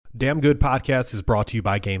Damn Good Podcast is brought to you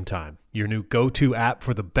by Game Time, your new go-to app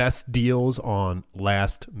for the best deals on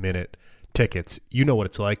last-minute tickets. You know what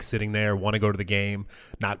it's like sitting there, want to go to the game,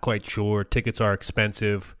 not quite sure, tickets are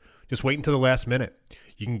expensive. Just wait until the last minute.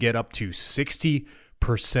 You can get up to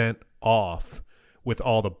 60% off with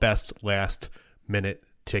all the best last-minute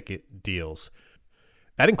ticket deals.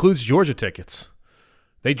 That includes Georgia tickets.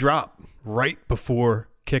 They drop right before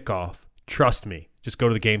kickoff. Trust me. Just go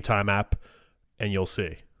to the Game Time app and you'll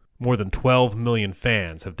see. More than 12 million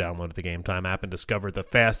fans have downloaded the Game Time app and discovered the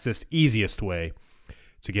fastest, easiest way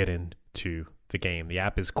to get into the game. The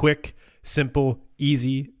app is quick, simple,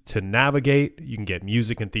 easy to navigate. You can get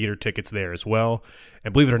music and theater tickets there as well.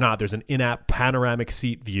 And believe it or not, there's an in-app panoramic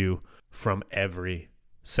seat view from every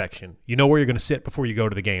section. You know where you're going to sit before you go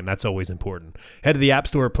to the game. That's always important. Head to the App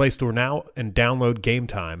Store or Play Store now and download Game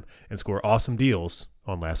Time and score awesome deals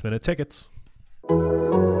on last-minute tickets.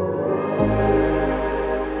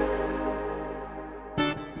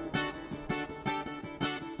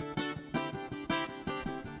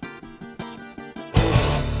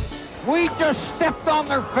 We just stepped on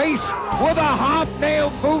their face with a hobnail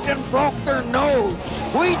boot and broke their nose.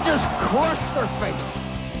 We just crushed their face.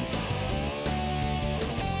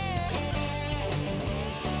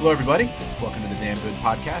 Hello, everybody. Welcome to the Damn Good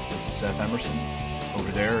Podcast. This is Seth Emerson.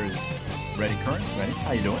 Over there is Reddy Curran. Reddy,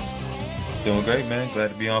 how you doing? Doing great, man.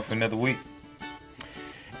 Glad to be on for another week.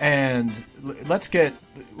 And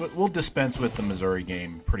we'll dispense with the Missouri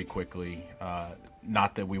game pretty quickly.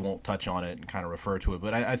 Not that we won't touch on it and kind of refer to it,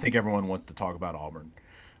 but I think everyone wants to talk about Auburn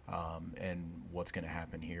and what's going to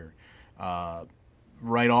happen here.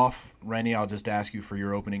 Right off, Rennie, I'll just ask you for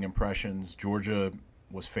your opening impressions. Georgia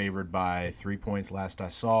was favored by 3 points last I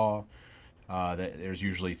saw. There's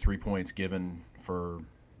usually 3 points given for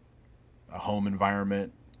a home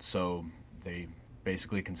environment, so they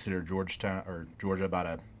basically consider Georgia about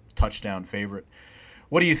a touchdown favorite.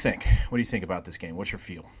 What do you think? What do you think about this game? What's your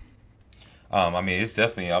feel? It's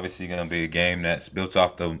definitely obviously going to be a game that's built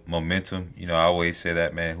off the momentum. You know, I always say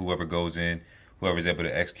that, man, whoever goes in, whoever's able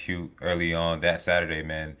to execute early on that Saturday,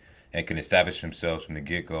 man, and can establish themselves from the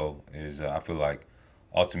get-go is, I feel like,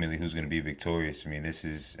 ultimately who's going to be victorious. I mean, this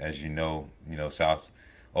is, as you know, South's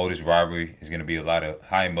oldest rivalry is going to be a lot of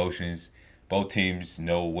high emotions. Both teams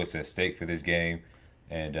know what's at stake for this game.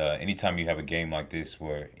 And anytime you have a game like this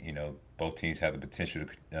where, both teams have the potential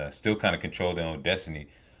to still kind of control their own destiny,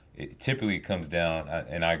 it typically comes down,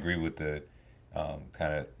 and I agree with the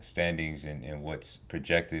kind of standings and what's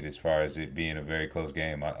projected as far as it being a very close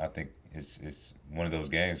game. I think it's one of those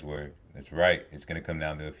games where it's right. It's going to come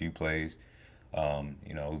down to a few plays.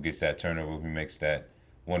 Who gets that turnover, who makes that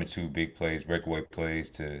one or two big plays, breakaway plays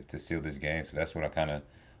to seal this game. So that's what I kind of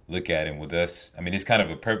look at. And with us, I mean, it's kind of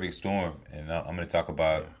a perfect storm, and I'm going to talk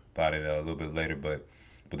about it a little bit later. But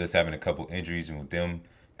with us having a couple injuries and with them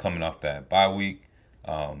coming off that bye week,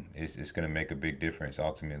 it's going to make a big difference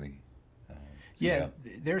ultimately.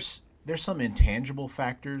 There's some intangible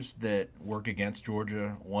factors that work against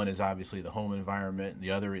Georgia. One is obviously the home environment, and the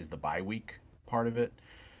other is the bye week part of it.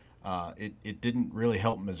 It didn't really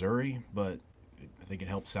help Missouri, but I think it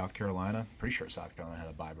helped South Carolina. Pretty sure South Carolina had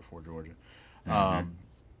a bye before Georgia.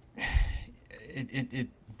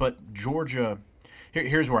 But Georgia,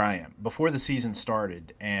 here's where I am. Before the season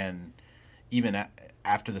started, and even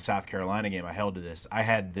after the South Carolina game, I held to this. I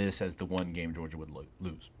had this as the one game Georgia would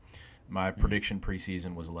lose. My prediction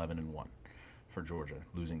preseason was 11-1 for Georgia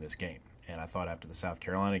losing this game. And I thought after the South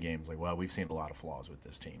Carolina game, it's like, well, we've seen a lot of flaws with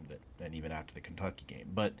this team, and even after the Kentucky game.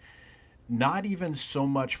 But not even so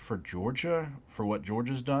much for Georgia, for what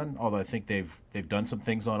Georgia's done, although I think they've done some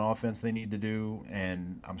things on offense they need to do,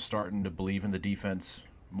 and I'm starting to believe in the defense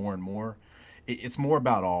more and more. It's more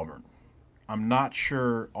about Auburn. I'm not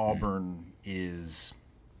sure Auburn is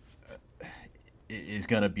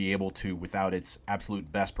going to be able to, without its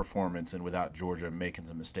absolute best performance and without Georgia making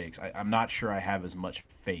some mistakes. I'm not sure I have as much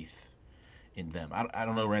faith in them. I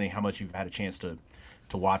don't know, Rennie, how much you've had a chance to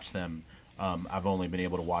watch them. I've only been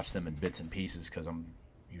able to watch them in bits and pieces because I'm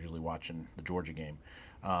usually watching the Georgia game.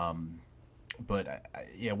 But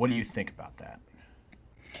what do you think about that?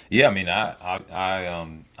 Yeah, I mean,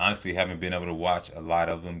 I honestly haven't been able to watch a lot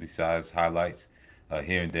of them besides highlights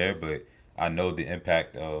here and there, but I know the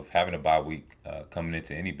impact of having a bye week coming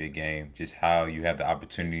into any big game, just how you have the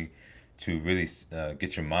opportunity to really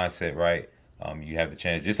get your mindset right. You have the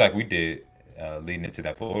chance, just like we did leading into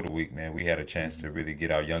that Florida week, man, we had a chance to really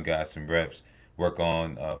get our young guys some reps, work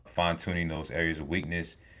on fine-tuning those areas of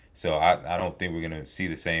weakness. So I don't think we're going to see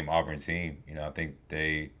the same Auburn team. I think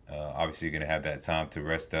they obviously are going to have that time to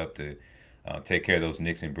rest up, to take care of those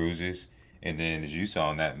nicks and bruises. And then, as you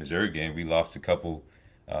saw in that Missouri game, we lost a couple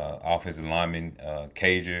offensive lineman,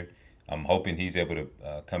 Cager. I'm hoping he's able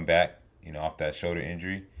to come back, off that shoulder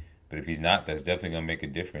injury. But if he's not, that's definitely going to make a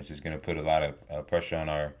difference. It's going to put a lot of pressure on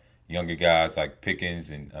our younger guys like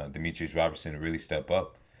Pickens and Demetrius Robertson to really step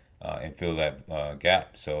up and fill that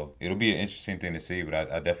gap. So it'll be an interesting thing to see, but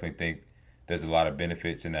I definitely think there's a lot of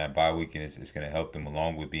benefits in that bye week, and it's going to help them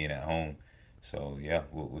along with being at home. So, yeah,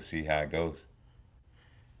 we'll see how it goes.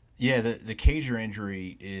 Yeah, the Cager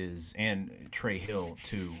injury and Trey Hill,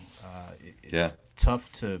 too. It's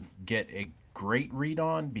tough to get a great read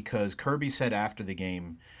on because Kirby said after the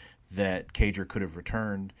game that Cager could have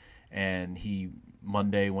returned, and he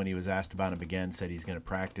Monday when he was asked about him again said he's going to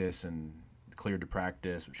practice and cleared to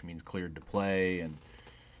practice, which means cleared to play, and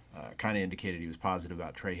kind of indicated he was positive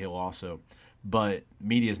about Trey Hill also. But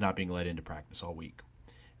media is not being let into practice all week,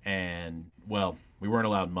 and well, we weren't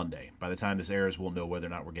allowed Monday. By the time this airs, we'll know whether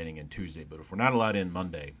or not we're getting in Tuesday. But if we're not allowed in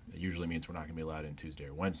Monday, it usually means we're not going to be allowed in Tuesday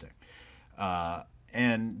or Wednesday.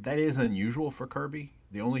 And that is unusual for Kirby.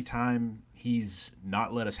 The only time he's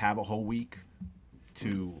not let us have a whole week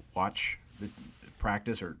to watch the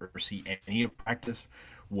practice or see any of practice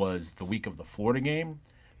was the week of the Florida game,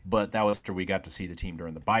 but that was after we got to see the team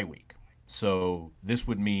during the bye week. So this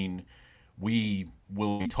would mean we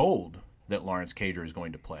will be told that Lawrence Cager is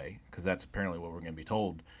going to play, because that's apparently what we're going to be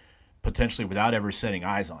told, potentially without ever setting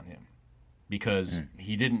eyes on him, because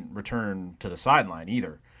he didn't return to the sideline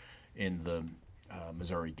either in the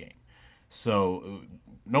Missouri game. So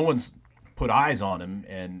no one's put eyes on him,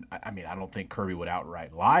 and I mean, I don't think Kirby would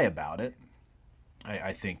outright lie about it.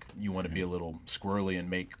 I think you want to be a little squirrely and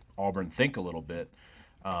make Auburn think a little bit,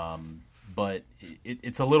 but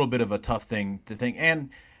it's a little bit of a tough thing to think.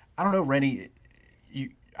 And I don't know, Rennie,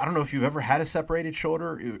 I don't know if you've ever had a separated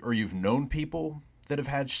shoulder or you've known people that have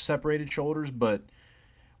had separated shoulders, but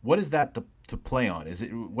what is that to play on?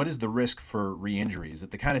 What is the risk for re-injury? Is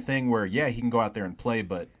it the kind of thing where, yeah, he can go out there and play,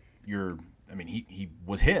 but he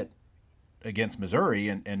was hit against Missouri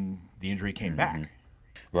and the injury came back.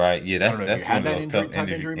 Right. Yeah, that's one of those tough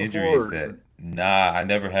injuries before, Nah, I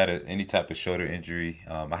never had any type of shoulder injury.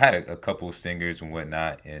 I had a couple of stingers and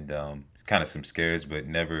whatnot, and kind of some scares, but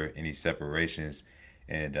never any separations.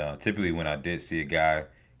 And typically when I did see a guy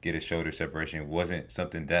get a shoulder separation, it wasn't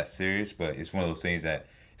something that serious, but it's one of those things that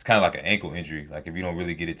it's kind of like an ankle injury. Like if you don't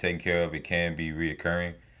really get it taken care of, it can be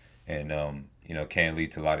reoccurring, and can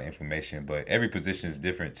lead to a lot of inflammation. But every position is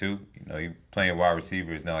different too. You're playing wide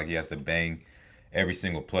receiver. It's not like he has to bang every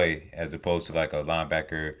single play, as opposed to like a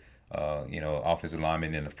linebacker, offensive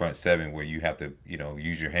lineman in the front seven, where you have to,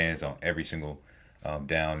 use your hands on every single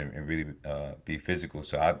down and really be physical.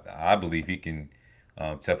 So I believe he can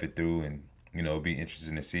tough it through, and it'll be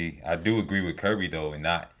interesting to see. I do agree with Kirby though, and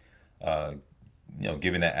not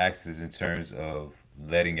giving that access in terms of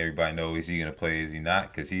letting everybody know, is he going to play, is he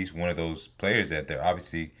not? Because he's one of those players that they're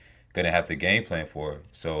obviously going to have to game plan for.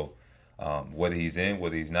 So whether he's in,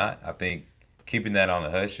 whether he's not, I think keeping that on the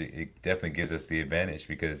hush, it definitely gives us the advantage,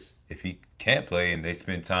 because if he can't play and they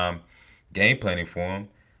spend time game planning for him,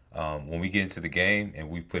 when we get into the game and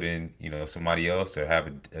we put in, somebody else or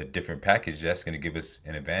have a different package, that's going to give us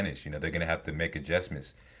an advantage. They're going to have to make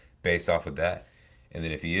adjustments based off of that. And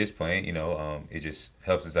then if he is playing, it just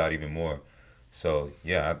helps us out even more. So,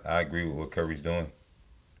 yeah, I agree with what Kirby's doing.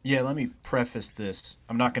 Yeah, let me preface this.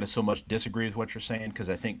 I'm not going to so much disagree with what you're saying, because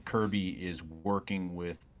I think Kirby is working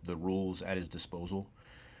with the rules at his disposal,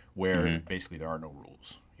 where basically there are no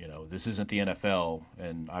rules. This isn't the NFL,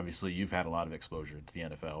 and obviously you've had a lot of exposure to the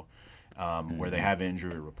NFL, where they have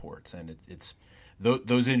injury reports, and it's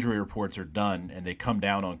those injury reports are done, and they come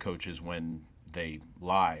down on coaches when they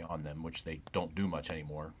lie on them, which they don't do much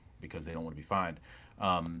anymore because they don't want to be fined.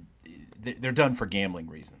 They're done for gambling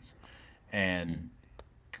reasons and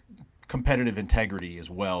competitive integrity as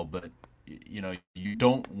well, but you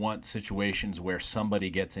don't want situations where somebody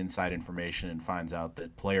gets inside information and finds out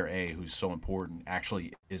that player A, who's so important,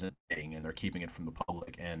 actually isn't paying, and they're keeping it from the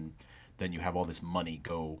public, and then you have all this money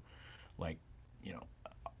go,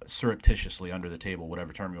 surreptitiously under the table,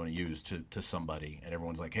 whatever term you want to use, to somebody, and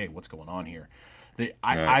everyone's like, hey, what's going on here?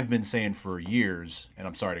 I've been saying for years, and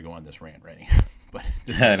I'm sorry to go on this rant, Rennie, but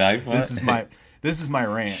this is my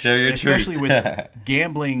rant. Share your Especially truth. with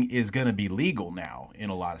gambling is going to be legal now in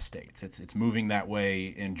a lot of states. It's moving that way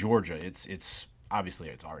in Georgia. It's obviously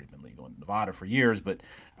it's already been legal in Nevada for years, but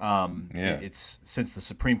it's since the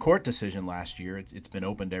Supreme Court decision last year, it's been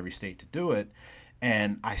open to every state to do it.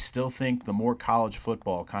 And I still think the more college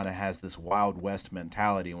football kind of has this Wild West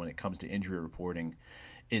mentality when it comes to injury reporting,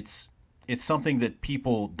 it's something that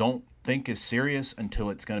people don't think is serious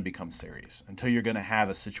until it's going to become serious, until you're going to have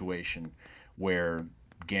a situation where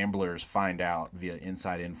gamblers find out via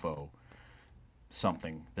inside info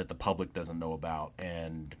something that the public doesn't know about,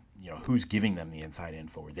 and who's giving them the inside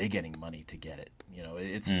info? Are they getting money to get it?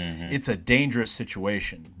 It's a dangerous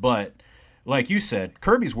situation. But like you said,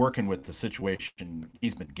 Kirby's working with the situation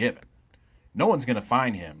he's been given. No one's going to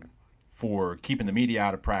fine him for keeping the media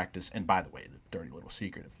out of practice. And by the way, the dirty little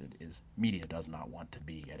secret of it is media does not want to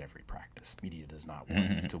be at every practice. Media does not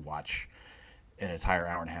want to watch an entire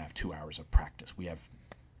hour and a half, 2 hours of practice. We have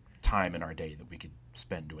time in our day that we could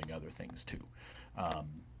spend doing other things too.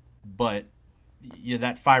 But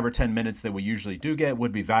that 5 or 10 minutes that we usually do get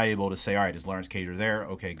would be valuable to say, all right, is Lawrence Cager there?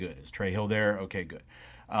 Okay, good. Is Trey Hill there? Okay, good.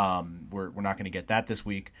 We're not going to get that this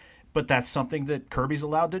week, but that's something that Kirby's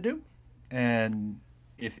allowed to do. And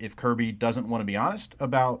if Kirby doesn't want to be honest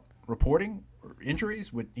about reporting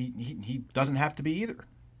injuries, he doesn't have to be either.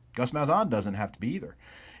 Gus Malzahn doesn't have to be either.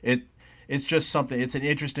 It's just something. It's an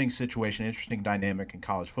interesting situation, interesting dynamic in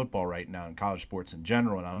college football right now, in college sports in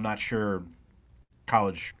general. And I'm not sure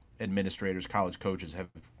college administrators, college coaches have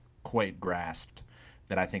quite grasped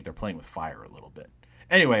that. I think they're playing with fire a little bit.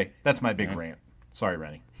 Anyway, that's my big rant. Sorry,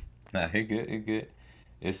 Rennie. Nah, you're good. You're good.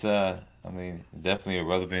 It's definitely a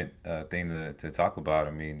relevant thing to talk about.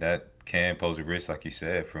 I mean, that can pose a risk, like you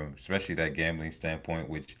said, from especially that gambling standpoint,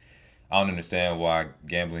 which I don't understand why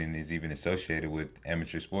gambling is even associated with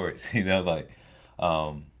amateur sports. If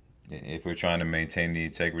we're trying to maintain the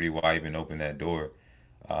integrity, why even open that door?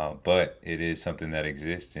 But it is something that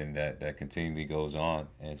exists and that continually goes on.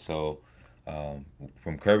 And so,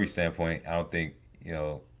 from Kirby's standpoint, I don't think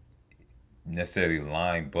necessarily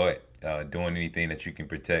lying, but doing anything that you can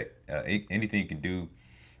protect, anything you can do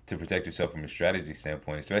to protect yourself from a strategy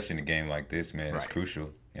standpoint, especially in a game like this, man, right. It's crucial.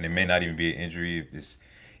 And it may not even be an injury. It's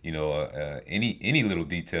any little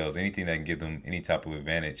details, anything that can give them any type of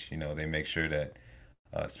advantage. They make sure that,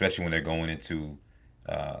 especially when they're going into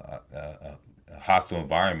a hostile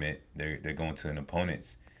environment, they're going to an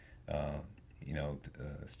opponent's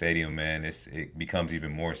stadium, man. It becomes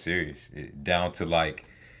even more serious, down to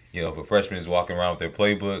if a freshman is walking around with their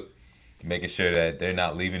playbook, making sure that they're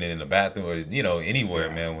not leaving it in the bathroom or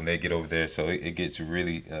anywhere, man, when they get over there. So it gets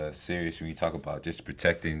really serious when you talk about just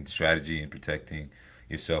protecting strategy and protecting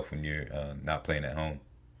yourself when you're not playing at home.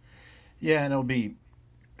 Yeah, and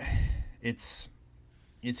it's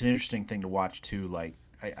an interesting thing to watch too. Like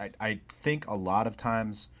I think a lot of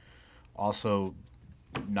times also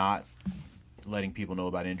not letting people know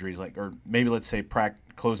about injuries, or maybe let's say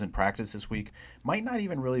closing practice this week might not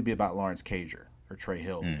even really be about Lawrence Cager or Trey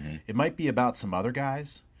Hill. Mm-hmm. It might be about some other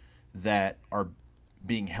guys that are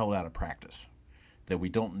being held out of practice that we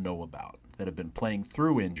don't know about, that have been playing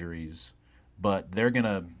through injuries, but they're going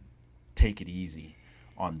to take it easy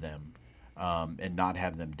on them and not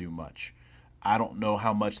have them do much. I don't know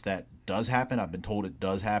how much that does happen. I've been told it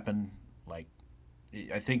does happen.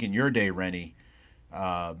 I think in your day, Rennie,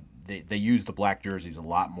 they use the black jerseys a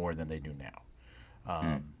lot more than they do now.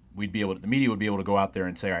 The media would be able to go out there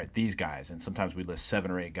and say, all right, these guys, and sometimes we'd list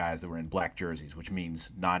 7 or 8 guys that were in black jerseys, which means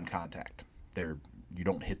non-contact. You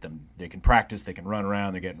don't hit them. They can practice, they can run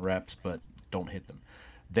around, they're getting reps, but don't hit them.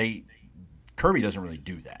 Kirby doesn't really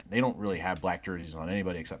do that. They don't really have black jerseys on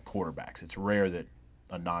anybody except quarterbacks. It's rare that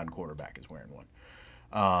a non-quarterback is wearing one.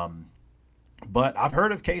 But I've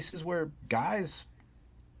heard of cases where guys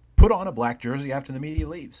put on a black jersey after the media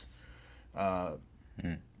leaves. I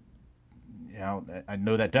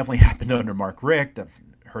know that definitely happened under Mark Richt. I've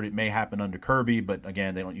heard it may happen under Kirby, but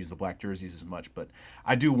again, they don't use the black jerseys as much. But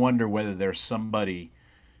I do wonder whether there's somebody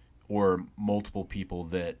or multiple people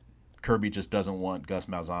that Kirby just doesn't want Gus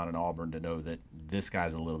Malzahn and Auburn to know that this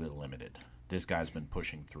guy's a little bit limited. This guy's been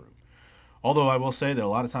pushing through. Although I will say that a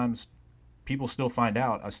lot of times people still find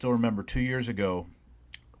out. I still remember 2 years ago,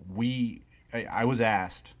 I was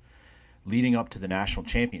asked leading up to the national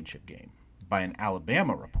championship game by an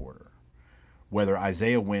Alabama reporter whether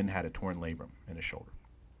Isaiah Wynn had a torn labrum in his shoulder.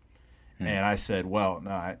 And I said, well,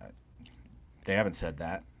 no, they haven't said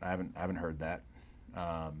that. I haven't heard that.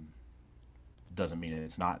 Doesn't mean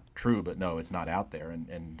it's not true, but no, it's not out there.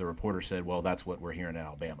 And the reporter said, well, that's what we're hearing in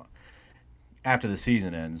Alabama. After the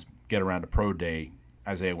season ends, get around to pro day,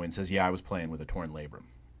 Isaiah Wynn says, yeah, I was playing with a torn labrum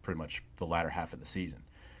pretty much the latter half of the season.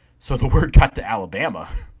 So the word got to Alabama,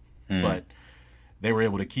 but they were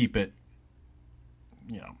able to keep it,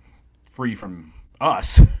 free from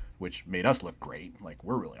us, which made us look great. Like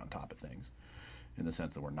we're really on top of things in the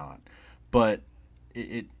sense that we're not. But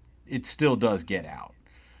it still does get out.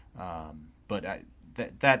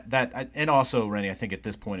 And also, Rennie, I think at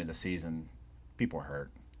this point in the season, people are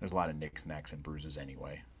hurt. There's a lot of nicks, knacks, and bruises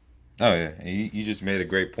anyway. Oh, yeah. And you just made a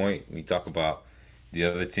great point when you talk about, the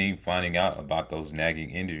other team finding out about those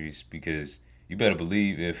nagging injuries, because you better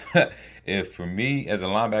believe if if for me as a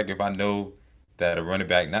linebacker, if I know that a running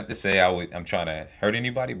back, not to say I'm trying to hurt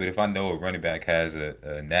anybody, but if I know a running back has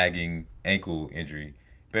a nagging ankle injury, you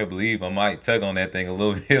better believe I might tug on that thing a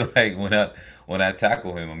little bit, like when I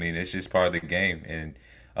tackle him. I mean, it's just part of the game. And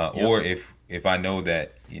Yep. or if I know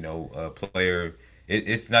that a player,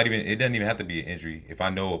 it's not even, it doesn't even have to be an injury. If I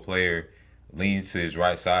know a player leans to his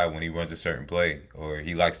right side when he runs a certain play, or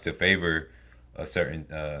he likes to favor a certain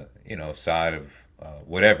side of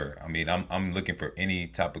whatever. I mean, I'm looking for any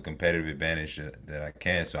type of competitive advantage that I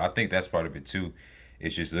can. So I think that's part of it too.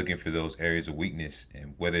 It's just looking for those areas of weakness,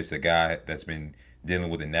 and whether it's a guy that's been dealing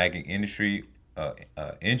with a nagging injury,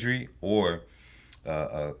 or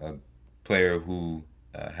a player who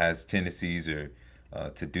has tendencies or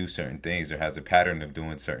to do certain things, or has a pattern of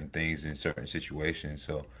doing certain things in certain situations.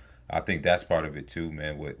 So I think that's part of it too,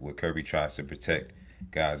 man. What Kirby tries to protect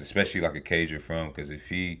guys, especially like a Cager from, because if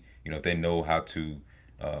they know how to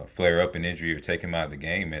flare up an injury or take him out of the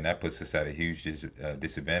game, man, that puts us at a huge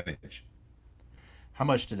disadvantage. How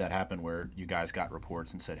much did that happen where you guys got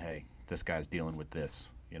reports and said, "Hey, this guy's dealing with this"?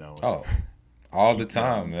 Oh, all the You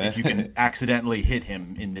know, time, if you can man. accidentally hit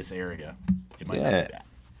him in this area, it might not be Yeah. bad.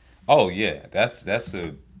 Oh yeah, that's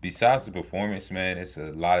a besides the performance, man. It's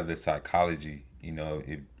a lot of the psychology.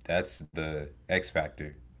 That's the X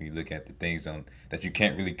factor. You look at the things on that you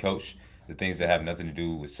can't really coach, the things that have nothing to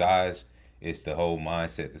do with size. It's the whole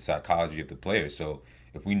mindset, the psychology of the player. So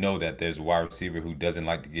if we know that there's a wide receiver who doesn't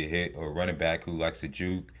like to get hit, or a running back who likes to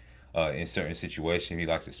juke in certain situations, he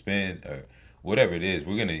likes to spin, or whatever it is,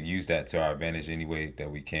 we're gonna use that to our advantage any way that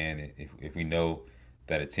we can. If we know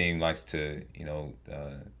that a team likes to,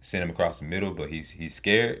 send him across the middle, but he's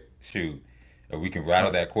scared. Shoot, or we can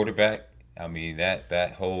rattle Right. that quarterback. I mean,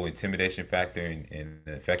 that whole intimidation factor and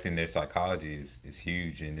affecting their psychology is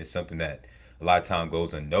huge, and it's something that a lot of time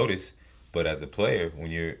goes unnoticed. But as a player, when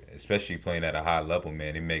you're especially playing at a high level,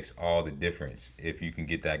 man, it makes all the difference if you can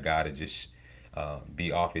get that guy to just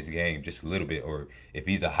be off his game just a little bit, or if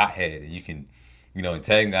he's a hothead and you can,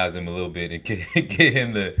 antagonize him a little bit and get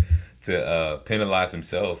him to penalize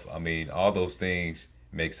himself. I mean, all those things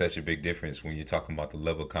make such a big difference when you're talking about the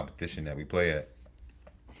level of competition that we play at.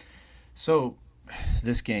 So,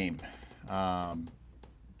 this game, um,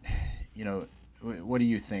 what do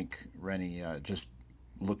you think, Rennie? Just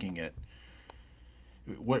looking at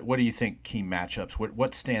what do you think key matchups?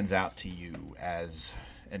 What stands out to you as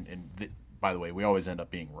by the way, we always end up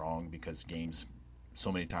being wrong because games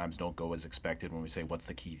so many times don't go as expected when we say what's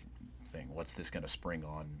the key thing, what's this going to spring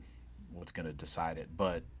on, what's going to decide it.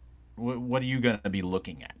 But what are you going to be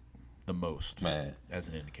looking at the most Man, as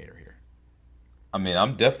an indicator here? I mean,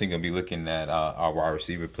 I'm definitely gonna be looking at our wide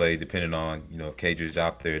receiver play, depending on if Cager's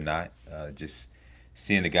out there or not. Just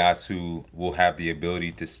seeing the guys who will have the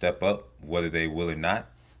ability to step up, whether they will or not.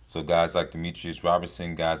 So guys like Demetrius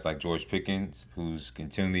Robertson, guys like George Pickens, who's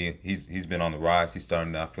continually he's been on the rise. He's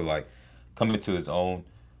starting to, I feel like, coming to his own.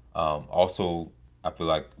 Also, I feel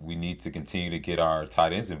like we need to continue to get our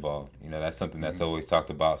tight ends involved. That's something that's Hmm. always talked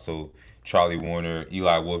about. So Charlie Warner,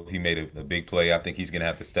 Eli Wolf, he made a big play. I think he's gonna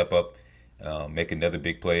have to step up, make another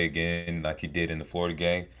big play again, like he did in the Florida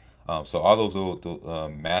game. So all those little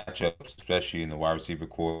matchups, especially in the wide receiver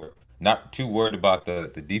core, not too worried about the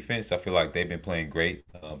defense. I feel like they've been playing great,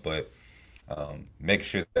 but make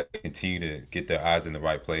sure that they continue to get their eyes in the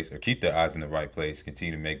right place, or keep their eyes in the right place,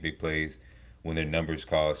 continue to make big plays when their numbers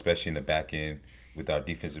call, especially in the back end with our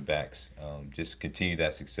defensive backs. Just continue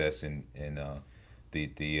that success, and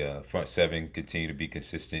the front seven continue to be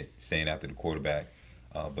consistent, staying after the quarterback.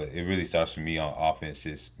 But it really starts for me on offense,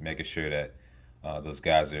 just making sure that those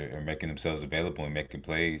guys are making themselves available and making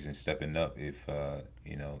plays and stepping up if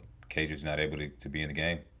Cager's not able to be in the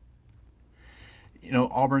game. You know,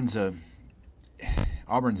 Auburn's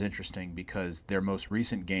interesting because their most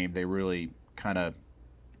recent game they really kind of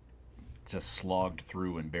just slogged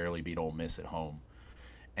through and barely beat Ole Miss at home.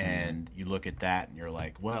 Mm-hmm. And you look at that and you're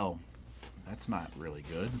like, well, that's not really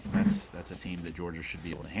good. That's a team that Georgia should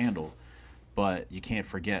be able to handle. But you can't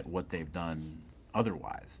forget what they've done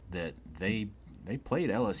otherwise. That they played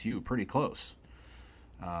LSU pretty close.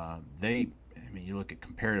 I mean, you look at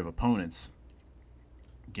comparative opponents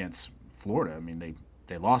against Florida. I mean,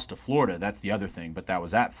 they lost to Florida. That's the other thing, but that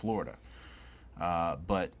was at Florida.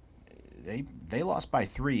 But they lost by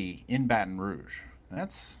 3 in Baton Rouge.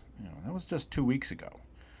 That was just 2 weeks ago.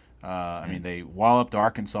 I mean, they walloped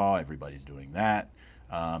Arkansas. Everybody's doing that.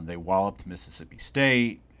 They walloped Mississippi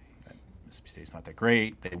State. Mississippi State's not that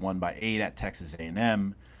great. They won by 8 at Texas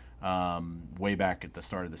A&M. Way back at the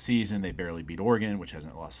start of the season, they barely beat Oregon, which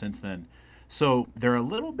hasn't lost since then. So they're a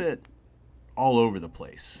little bit all over the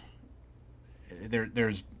place.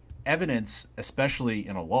 There's evidence, especially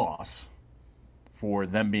in a loss, for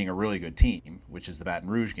them being a really good team, which is the Baton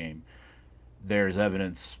Rouge game. There's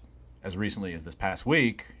evidence as recently as this past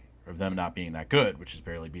week of them not being that good, which is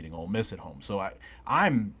barely beating Ole Miss at home. So I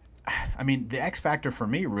mean, the X factor for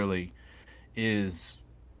me really is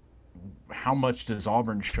how much does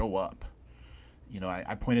Auburn show up? You know,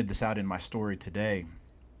 I pointed this out in my story today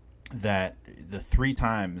that the 3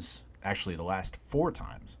 times, actually the last 4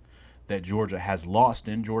 times, that Georgia has lost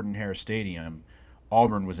in Jordan-Hare Stadium,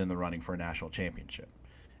 Auburn was in the running for a national championship.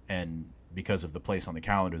 And because of the place on the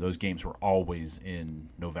calendar, those games were always in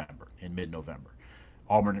November, in mid-November.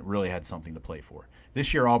 Auburn really had something to play for.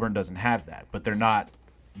 This year, Auburn doesn't have that, but they're not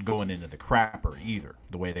going into the crapper either,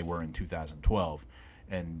 the way they were in 2012.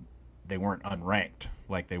 And they weren't unranked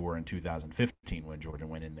like they were in 2015 when Georgia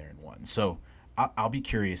went in there and won. So I'll be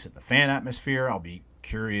curious at the fan atmosphere. I'll be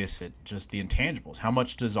curious at just the intangibles. How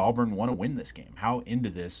much does Auburn want to win this game? How into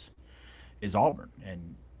this is Auburn?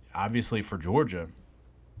 And obviously for Georgia,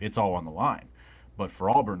 it's all on the line. But for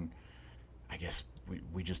Auburn, I guess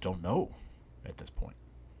we just don't know at this point.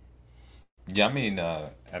 Yeah, I mean,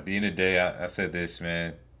 at the end of the day, I said this,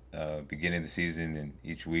 man, beginning of the season and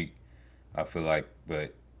each week, I feel like,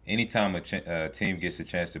 but anytime a team gets a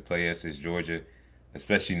chance to play us as Georgia,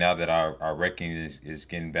 especially now that our ranking is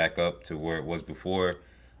getting back up to where it was before,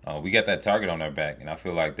 we got that target on our back. And I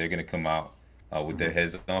feel like they're going to come out with their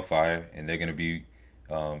heads on fire, and they're going to be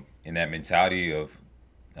in that mentality of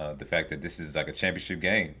the fact that this is like a championship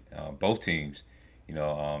game, both teams,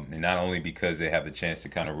 and not only because they have the chance to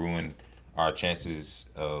kind of ruin our chances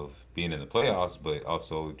of being in the playoffs, but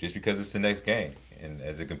also just because it's the next game. And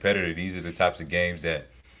as a competitor, these are the types of games that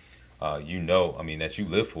that you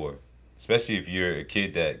live for, especially if you're a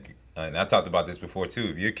kid that, and I talked about this before too,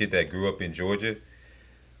 if you're a kid that grew up in Georgia,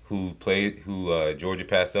 who Georgia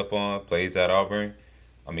passed up on, plays at Auburn,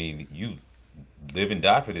 I mean, you live and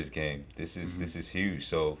die for this game. This is huge.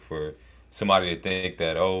 So for somebody to think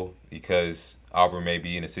that, because Auburn may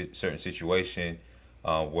be in a certain situation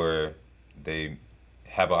where they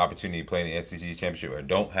have an opportunity to play in the SEC championship or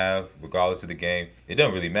don't have, regardless of the game, it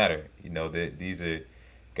doesn't really matter. These are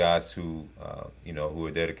guys who who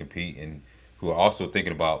are there to compete and who are also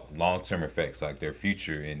thinking about long-term effects, like their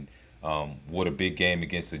future, and what a big game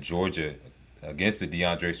against the Georgia, against the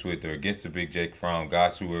DeAndre Swift or against the Big Jake Fromm,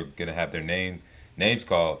 guys who are going to have their names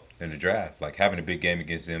called in the draft, like having a big game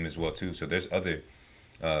against them as well too. So there's other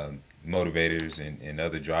motivators and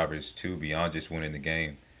other drivers too beyond just winning the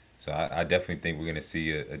game. So I definitely think we're going to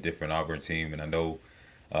see a different Auburn team, and I know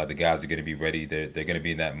the guys are going to be ready. They're going to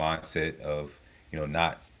be in that mindset of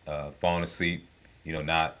not falling asleep,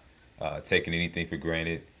 not taking anything for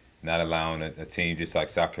granted, not allowing a team just like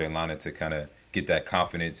South Carolina to kind of get that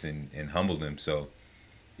confidence and humble them. So,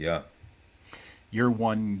 yeah. Your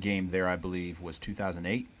one game there, I believe, was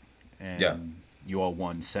 2008, and you all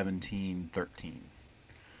won 17-13.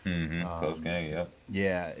 Close game, yeah.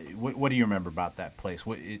 Yeah. What do you remember about that place?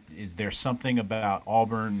 Is there something about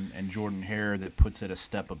Auburn and Jordan-Hare that puts it a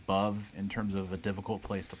step above in terms of a difficult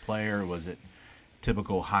place to play, or was it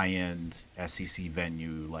typical high-end SEC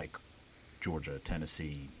venue like Georgia,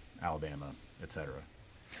 Tennessee, Alabama, etc.?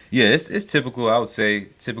 Yeah, it's typical. I would say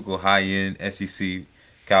typical high-end SEC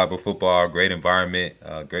caliber football, great environment,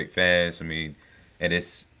 great fans. I mean, and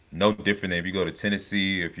it's no different than if you go to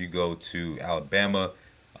Tennessee or if you go to Alabama.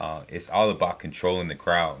 It's all about controlling the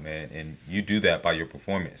crowd, man, and you do that by your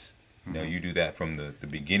performance. You do that from the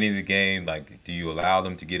beginning of the game. Like, do you allow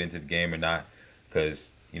them to get into the game or not?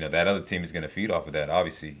 Because that other team is going to feed off of that,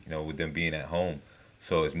 obviously, with them being at home.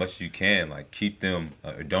 So as much as you can, like, keep them,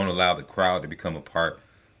 don't allow the crowd to become a part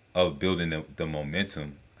of building the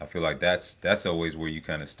momentum. I feel like that's always where you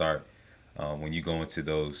kind of start when you go into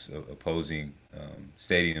those opposing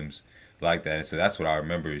stadiums like that. And so that's what I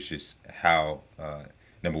remember is just how,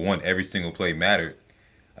 number one, every single play mattered.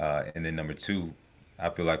 And then number two, I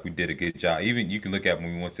feel like we did a good job. Even you can look at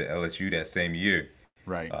when we went to LSU that same year.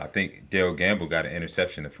 Right. I think Darryl Gamble got an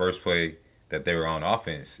interception the first play that they were on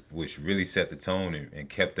offense, which really set the tone and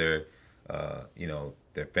kept their,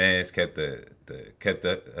 their fans, kept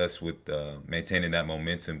us with maintaining that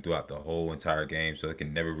momentum throughout the whole entire game, so they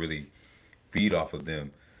can never really feed off of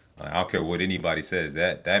them. I don't care what anybody says.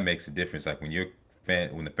 That makes a difference. Like when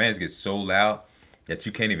the fans get so loud that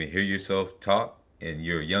you can't even hear yourself talk, and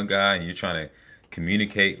you're a young guy and you're trying to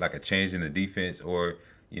communicate like a change in the defense or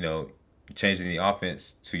changing the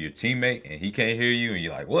offense to your teammate, and he can't hear you, and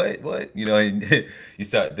you're like, what, and you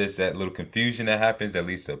start, there's that little confusion that happens that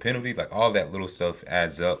leads to a penalty. Like all that little stuff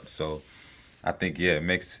adds up. So I think it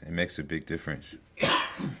makes a big difference.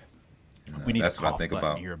 We need That's a what I cough think button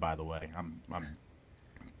about. here, by the way.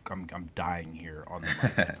 I'm dying here on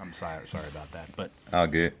the mic. I'm sorry about that. But All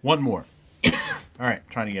good. one more. All right,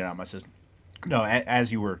 trying to get it out of my system. No,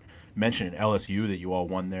 as you were mentioning LSU that you all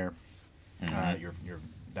won there, your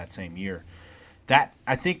that same year. That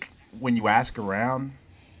I think when you ask around,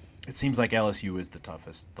 it seems like LSU is the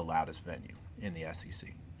toughest, the loudest venue in the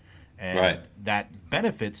SEC, and Right. that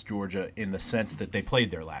benefits Georgia in the sense that they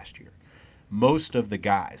played there last year. Most of the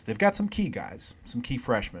guys, they've got some key guys, some key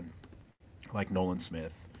freshmen like Nolan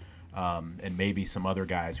Smith, and maybe some other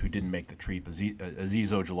guys who didn't make the trip.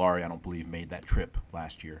 Aziz Ojolari, I don't believe, made that trip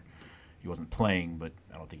last year. He wasn't playing, but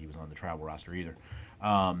I don't think he was on the travel roster either.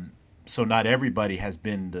 So not everybody has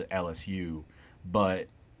been to LSU, but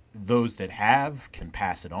those that have can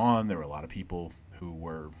pass it on. There were a lot of people who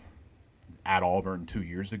were at Auburn 2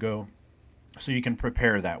 years ago, so you can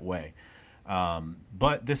prepare that way.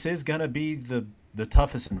 But this is going to be the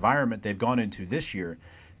toughest environment they've gone into this year.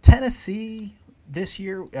 Tennessee this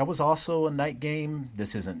year, that was also a night game.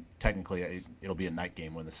 This isn't technically, it'll be a night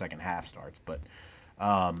game when the second half starts, but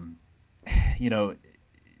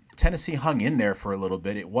Tennessee hung in there for a little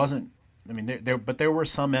bit. It wasn't, I mean, but there were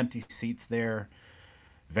some empty seats there.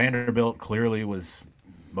 Vanderbilt clearly was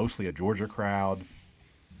mostly a Georgia crowd.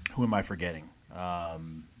 Who am I forgetting?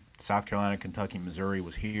 South Carolina, Kentucky, Missouri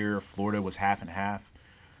was here. Florida was half and half.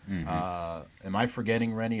 Am I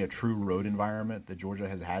forgetting, Rennie, a true road environment that Georgia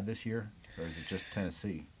has had this year? Or is it just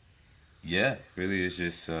Tennessee? Yeah, really, it's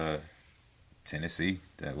just Tennessee.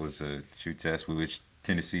 That was a true test, which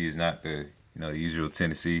Tennessee is not the usual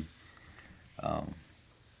Tennessee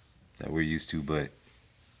that we're used to, but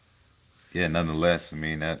yeah, nonetheless, I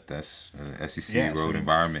mean that's SEC road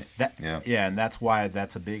environment. And that's why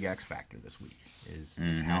that's a big X factor this week.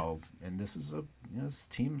 Is how, and this is this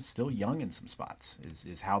team's still young in some spots.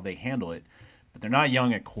 Is how they handle it, but they're not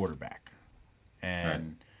young at quarterback,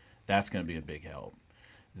 and that's going to be a big help.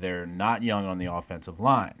 They're not young on the offensive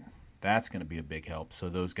line. That's going to be a big help. So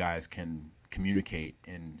those guys can communicate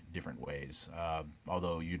in different ways.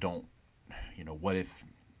 Although you don't, what if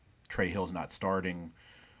Trey Hill's not starting?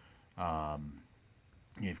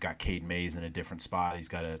 You've got Cade Mays in a different spot. He's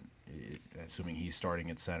got assuming he's starting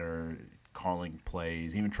at center, calling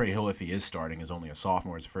plays. Even Trey Hill, if he is starting, is only a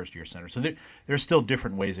sophomore, is a first-year center. So there's still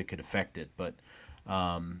different ways it could affect it. But,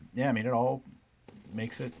 I mean, it all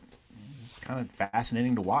makes it kind of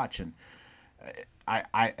fascinating to watch. And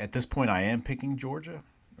I at this point, I am picking Georgia.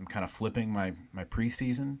 I'm kind of flipping my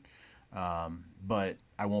preseason. But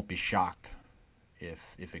I won't be shocked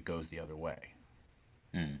if it goes the other way.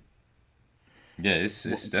 Yeah, it's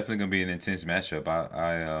definitely gonna be an intense matchup.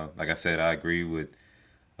 I like I said, I agree with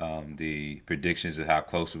the predictions of how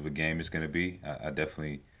close of a game it's gonna be. I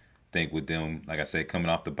definitely think with them, like I said, coming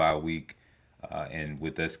off the bye week, and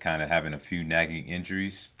with us kind of having a few nagging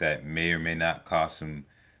injuries that may or may not cause some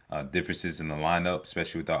differences in the lineup,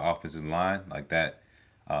 especially with our offensive line, like that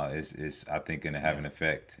is I think gonna have an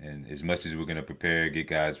effect. And as much as we're gonna prepare, get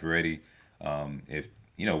guys ready, if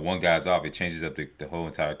one guy's off, it changes up the whole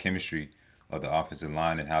entire chemistry of the offensive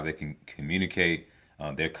line and how they can communicate,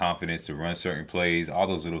 their confidence to run certain plays, all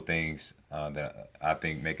those little things that I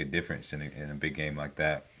think make a difference in a big game like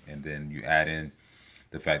that. And then you add in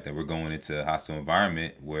the fact that we're going into a hostile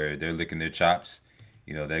environment where they're licking their chops.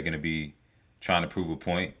 They're going to be trying to prove a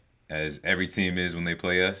point, as every team is when they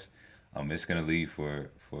play us. It's going to lead for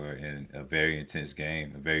a very intense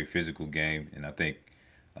game, a very physical game. And I think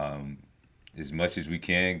as much as we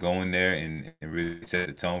can go in there and really set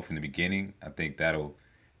the tone from the beginning, I think that'll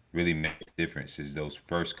really make a difference, is those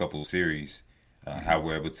first couple of series, how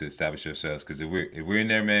we're able to establish ourselves. Because if we're in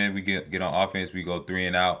there, man, we get on offense, we go 3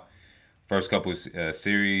 and out first couple of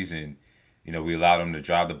series, and we allow them to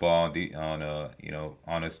drive the ball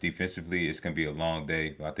on us defensively, it's gonna be a long day.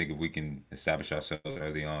 But I think if we can establish ourselves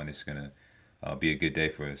early on, it's gonna be a good day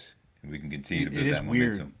for us, and we can continue to build that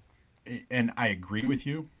momentum. Weird, and I agree with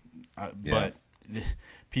you. But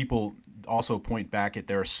people also point back at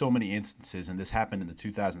there are so many instances, and this happened in the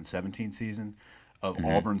 2017 season, of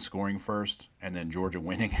Auburn scoring first and then Georgia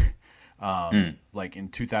winning. Like in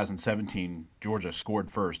 2017, Georgia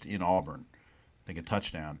scored first in Auburn, I think a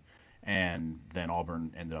touchdown, and then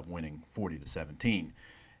Auburn ended up winning 40-17.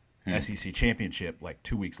 SEC championship like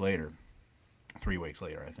 2 weeks later, 3 weeks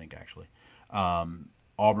later, I think actually.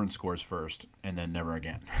 Auburn scores first and then never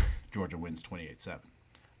again. Georgia wins 28-7.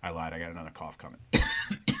 I lied. I got another cough coming.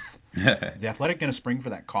 Is the Athletic going to spring for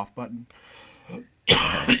that cough button? All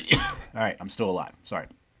right, I'm still alive. Sorry.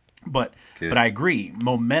 But I agree.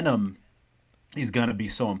 Momentum is going to be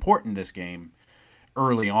so important this game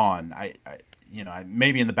early on.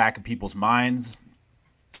 maybe in the back of people's minds,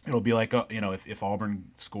 it'll be like, if Auburn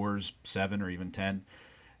scores 7 or even 10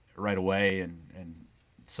 right away and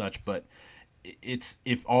such. But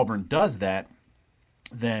if Auburn does that,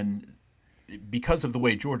 then because of the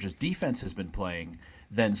way Georgia's defense has been playing,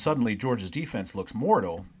 then suddenly Georgia's defense looks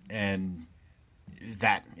mortal, and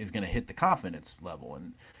that is going to hit the confidence level.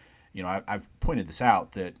 And, I've pointed this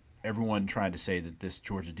out, that everyone trying to say that this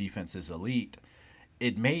Georgia defense is elite.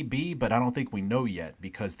 It may be, but I don't think we know yet,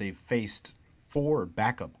 because they've faced 4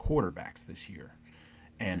 backup quarterbacks this year,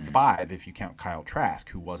 and 5 if you count Kyle Trask,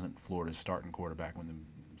 who wasn't Florida's starting quarterback when the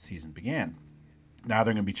season began. Now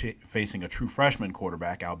they're going to be facing a true freshman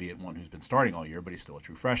quarterback, albeit one who's been starting all year, but he's still a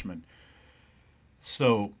true freshman.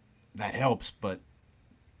 So that helps. But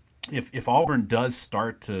if Auburn does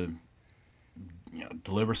start to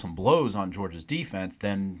deliver some blows on Georgia's defense,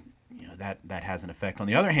 then that has an effect. On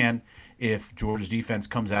the other hand, if Georgia's defense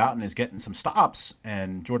comes out and is getting some stops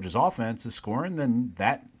and Georgia's offense is scoring, then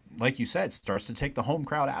that, like you said, starts to take the home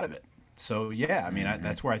crowd out of it. So, yeah,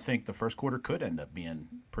 that's where I think the first quarter could end up being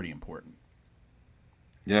pretty important.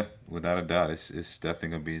 Yeah, without a doubt. It's definitely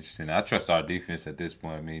going to be interesting. I trust our defense at this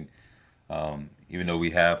point. Even though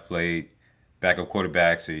we have played backup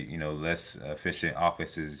quarterbacks or, less efficient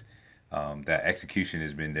offenses, that execution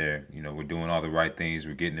has been there. We're doing all the right things.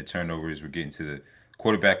 We're getting the turnovers. We're getting to the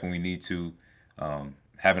quarterback when we need to.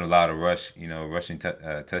 Having a lot of rushing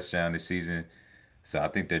touchdown this season. So I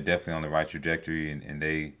think they're definitely on the right trajectory, and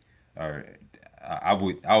they are. I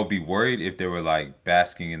would be worried if they were like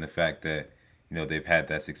basking in the fact that they've had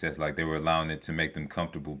that success, like they were allowing it to make them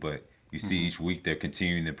comfortable. But you see each week they're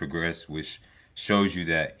continuing to progress, which shows you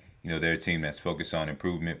that they're a team that's focused on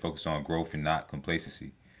improvement, focused on growth, and not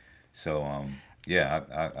complacency. So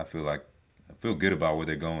I feel good about where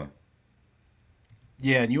they're going.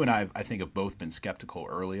 Yeah, and you and I think have both been skeptical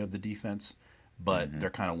early of the defense, but they're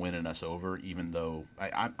kind of winning us over, even though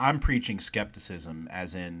I'm preaching skepticism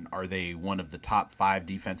as in, are they one of the top 5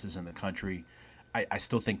 defenses in the country? I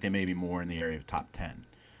still think they may be more in the area of top 10.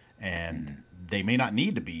 And they may not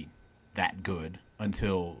need to be that good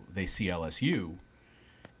until they see LSU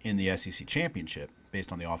in the SEC championship,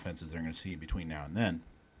 based on the offenses they're going to see between now and then.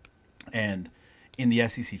 And in the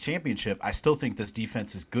SEC championship, I still think this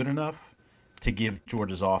defense is good enough to give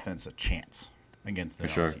Georgia's offense a chance against the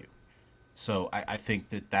LSU. Sure. So I think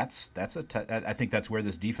I think that's where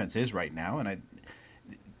this defense is right now, and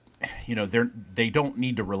they don't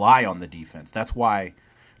need to rely on the defense. That's why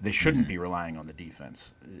they shouldn't be relying on the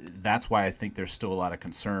defense. That's why I think there's still a lot of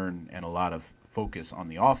concern and a lot of focus on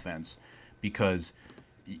the offense, because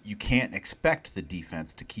you can't expect the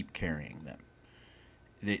defense to keep carrying them.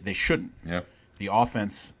 They shouldn't. Yeah. The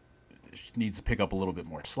offense needs to pick up a little bit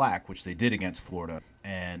more slack, which they did against Florida,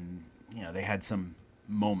 and they had some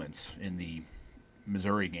moments in the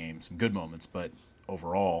Missouri game, some good moments, but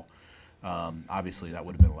overall, obviously that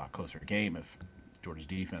would have been a lot closer game if Georgia's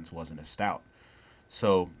defense wasn't as stout.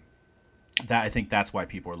 So I think that's why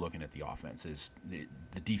people are looking at the offense. Is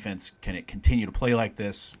the defense, can it continue to play like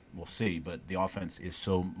this? We'll see, but the offense is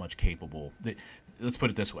so much capable. Let's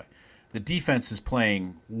put it this way. The defense is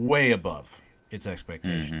playing way above its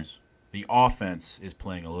expectations. The offense is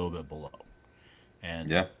playing a little bit below. And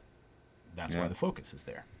that's why the focus is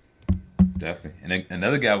there. Definitely. And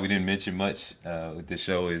another guy we didn't mention much with this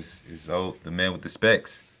show is the man with the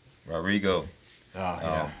specs, Rodrigo.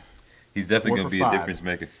 He's definitely going to be a difference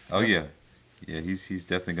maker. Oh, yeah. Yeah, he's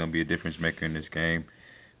definitely going to be a difference maker in this game.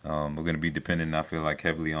 We're going to be dependent, I feel like,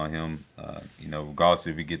 heavily on him, regardless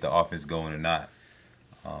if we get the offense going or not.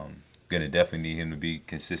 Going to definitely need him to be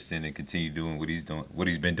consistent and continue doing what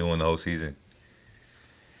he's been doing the whole season.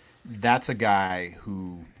 That's a guy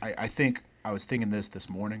who I think I was thinking this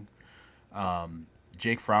morning.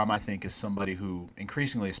 Jake Fromm, I think, is somebody who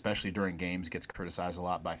increasingly, especially during games, gets criticized a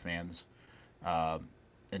lot by fans. And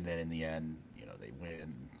then in the end, they win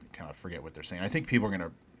and kind of forget what they're saying. I think people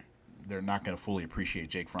they're not going to fully appreciate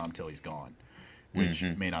Jake Fromm till he's gone, which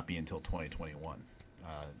may not be until 2021.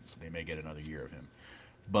 They may get another year of him.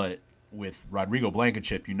 But with Rodrigo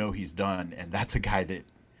Blankenship, he's done, and that's a guy that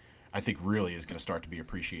I think really is going to start to be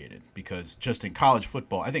appreciated, because just in college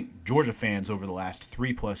football, I think Georgia fans over the last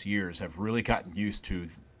 3+ years have really gotten used to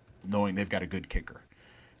knowing they've got a good kicker.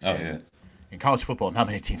 In college football, not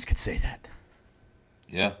many teams could say that.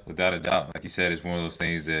 Yeah, without a doubt. Like you said, it's one of those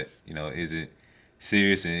things that, isn't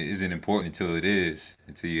serious and isn't important until it is,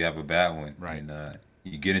 until you have a bad one. Right. And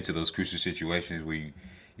you get into those crucial situations where you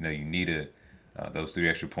need those 3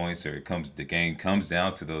 extra points, or the game comes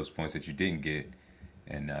down to those points that you didn't get,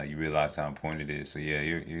 and you realize how important it is. So yeah,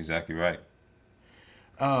 you're exactly right.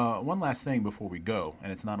 One last thing before we go,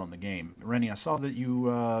 and it's not on the game. Rennie, I saw that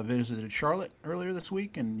you visited Charlotte earlier this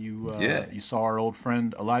week, and you saw our old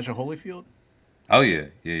friend Elijah Holyfield. Oh yeah.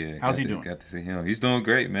 How's he doing? Got to see him. He's doing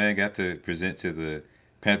great, man. Got to present to the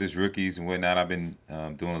Panthers rookies and whatnot. I've been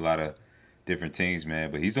doing a lot of different teams,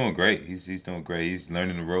 man. But he's doing great. He's doing great. He's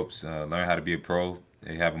learning the ropes, learning how to be a pro.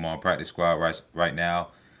 They have him on practice squad right now,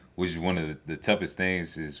 which is one of the toughest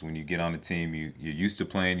things. Is when you get on the team, you're used to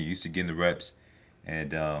playing, you're used to getting the reps,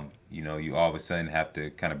 and you all of a sudden have to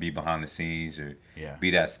kind of be behind the scenes or be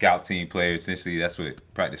that scout team player. Essentially, that's what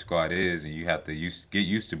practice squad is, and you have to get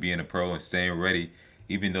used to being a pro and staying ready,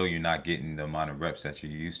 even though you're not getting the amount of reps that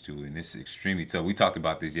you're used to. And it's extremely tough. We talked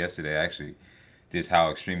about this yesterday, actually, just how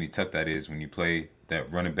extremely tough that is when you play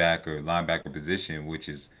that running back or linebacker position, which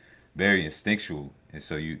is very instinctual. And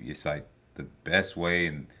so it's like the best way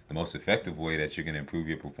and the most effective way that you're going to improve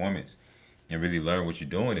your performance and really learn what you're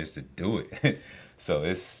doing is to do it. So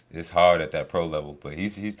it's hard at that pro level, but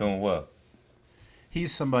he's doing well.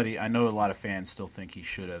 He's somebody, I know a lot of fans still think he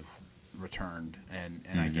should have returned, and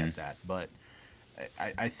I get that. But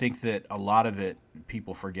I think that a lot of it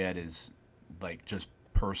people forget is like just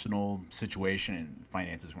personal situation, and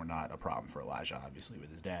finances were not a problem for Elijah, obviously,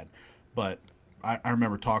 with his dad. But I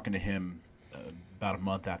remember talking to him about a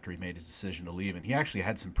month after he made his decision to leave, and he actually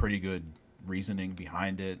had some pretty good reasoning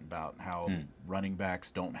behind it about how running backs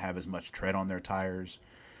don't have as much tread on their tires.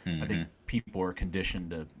 I think people are conditioned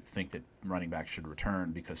to think that running backs should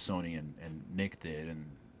return because Sony and Nick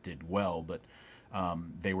did well, but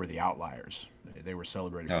they were the outliers. They were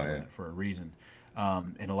celebrated for a reason.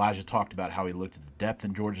 And Elijah talked about how he looked at the depth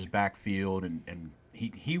in Georgia's backfield, and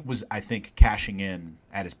he was, I think, cashing in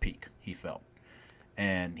at his peak, he felt.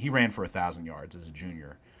 And he ran for 1,000 yards as a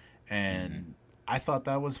junior. And I thought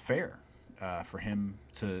that was fair for him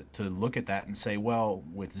to look at that and say, well,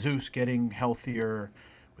 with Zeus getting healthier,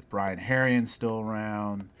 with Brian Herrien still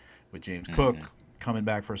around, with James Cook coming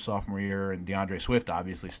back for a sophomore year, and DeAndre Swift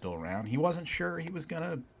obviously still around, he wasn't sure he was going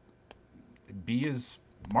to be as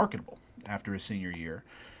marketable after his senior year.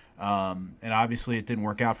 And obviously it didn't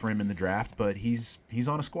work out for him in the draft, but he's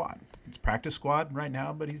on a squad. It's practice squad right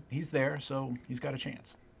now, but he's there, so he's got a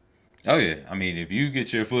chance. Oh yeah, I mean, if you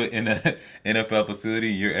get your foot in the NFL facility,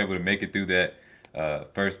 you're able to make it through that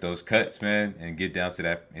those cuts, man, and get down to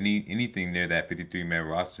that anything near that 53-man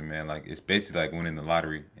roster, man. Like it's basically like winning the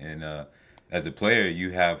lottery. And as a player, you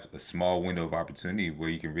have a small window of opportunity where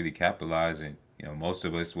you can really capitalize. And most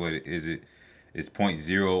of us, what is it? It's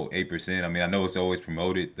 0.08%. I mean, I know it's always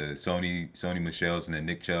promoted, the Sony Michel's and the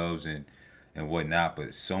Nick Chubbs and whatnot,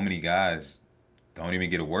 but so many guys don't even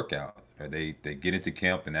get a workout. Or they get into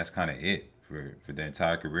camp and that's kind of it for their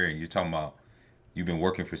entire career. And you're talking about you've been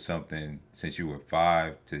working for something since you were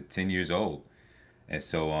 5 to 10 years old. And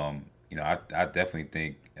so, I definitely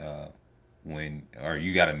think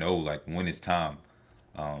you got to know like when it's time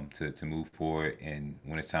to move forward and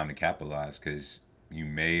when it's time to capitalize, because you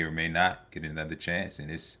may or may not get another chance.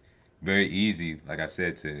 And it's very easy, like I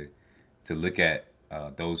said, to look at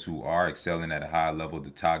those who are excelling at a high level,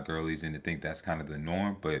 the Todd Gurleys, and to think that's kind of the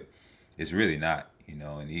norm, but it's really not,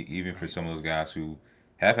 and even for some of those guys who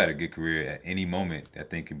have had a good career, at any moment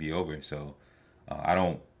that thing can be over. So I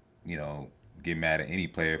don't, get mad at any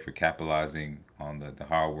player for capitalizing on the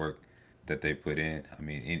hard work that they put in. I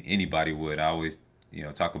mean, anybody would. I always,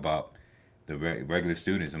 talk about the regular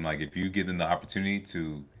students. I'm like, if you give them the opportunity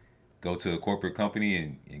to go to a corporate company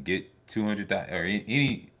and get $200,000 or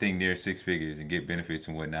anything near 6 figures and get benefits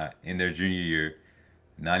and whatnot in their junior year,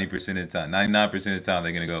 90% of the time, 99% of the time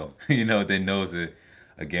they're gonna go. They know it's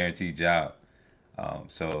a guaranteed job.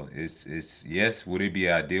 So it's yes, would it be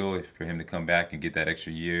ideal for him to come back and get that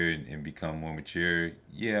extra year and become more mature?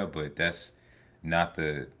 Yeah, but that's not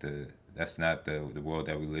the world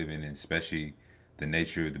that we live in, and especially the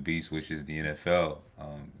nature of the beast, which is the NFL.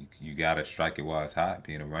 You gotta strike it while it's hot.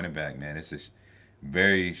 Being a running back, man, it's a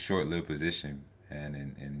very short-lived position,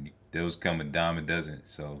 and those come a dime a dozen.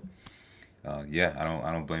 So, I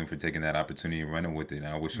don't blame him for taking that opportunity and running with it, and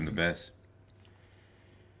I wish him the best.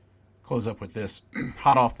 Close up with this,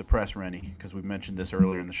 hot off the press, Rennie, because we mentioned this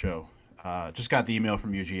earlier in the show. Just got the email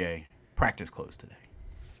from UGA. Practice closed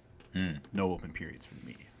today. No open periods for the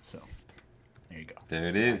media. So. There you go. There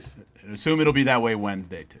it is. I assume it'll be that way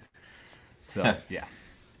Wednesday too. So yeah,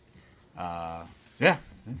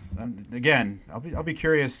 Again, I'll be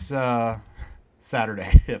curious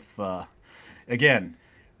Saturday if again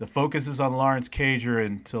the focus is on Lawrence Cager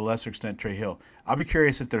and to a lesser extent Trey Hill. I'll be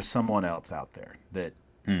curious if there's someone else out there that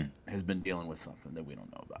has been dealing with something that we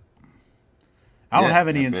don't know about. I don't have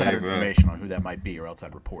any insider information on who that might be, or else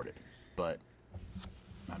I'd report it. But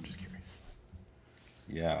I'm just curious.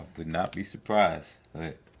 Yeah, I would not be surprised.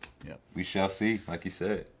 But Yep. we shall see, like you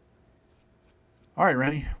said. All right,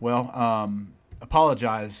 Rennie. Well,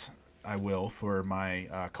 apologize, I will, for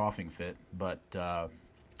my coughing fit, but,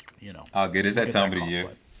 you know. I'll get it. It's that get time of the cough year.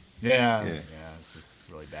 button. Yeah, Yeah. it's just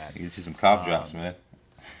really bad. Get you some cough drops, man.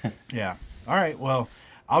 Yeah. All right, well,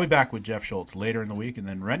 I'll be back with Jeff Schultz later in the week, and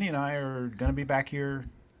then Rennie and I are going to be back here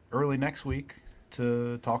early next week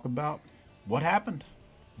to talk about what happened.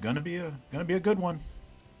 Gonna be a good one.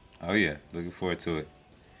 Oh, yeah. Looking forward to it.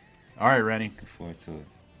 All right, Rennie. Looking forward to it.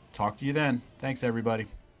 Talk to you then. Thanks, everybody.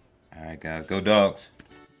 All right, guys. Go Dogs.